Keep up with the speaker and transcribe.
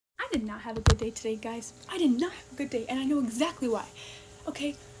did not have a good day today, guys. I did not have a good day, and I know exactly why.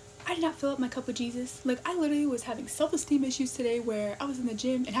 Okay, I did not fill up my cup with Jesus. Like, I literally was having self-esteem issues today where I was in the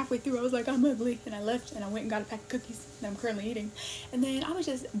gym and halfway through I was like, I'm ugly, and I left and I went and got a pack of cookies that I'm currently eating. And then I was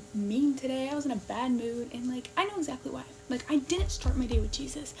just mean today. I was in a bad mood, and like, I know exactly why. Like, I didn't start my day with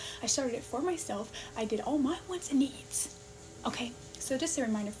Jesus. I started it for myself. I did all my wants and needs. Okay, so just a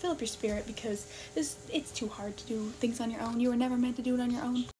reminder, fill up your spirit, because it's too hard to do things on your own. You were never meant to do it on your own.